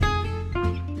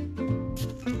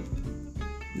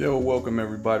Yo, welcome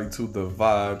everybody to The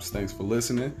Vibes. Thanks for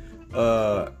listening.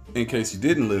 In case you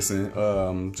didn't listen,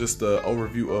 just an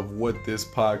overview of what this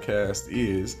podcast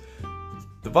is.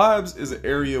 The Vibes is an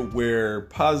area where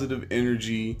positive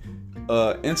energy,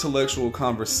 intellectual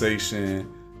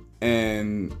conversation,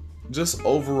 and just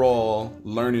overall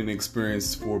learning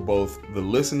experience for both the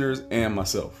listeners and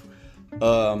myself.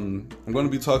 I'm going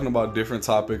to be talking about different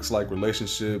topics like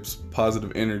relationships,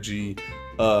 positive energy,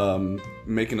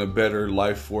 making a better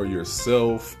life for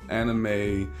yourself,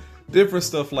 anime, different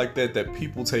stuff like that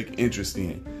people take interest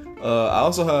in. I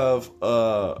also have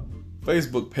a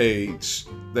Facebook page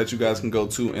that you guys can go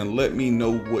to and let me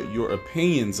know what your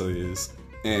opinions is,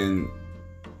 and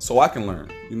so I can learn,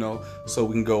 so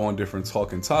we can go on different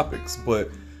talking topics.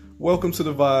 But welcome to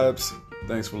The Vibes.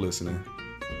 Thanks for listening.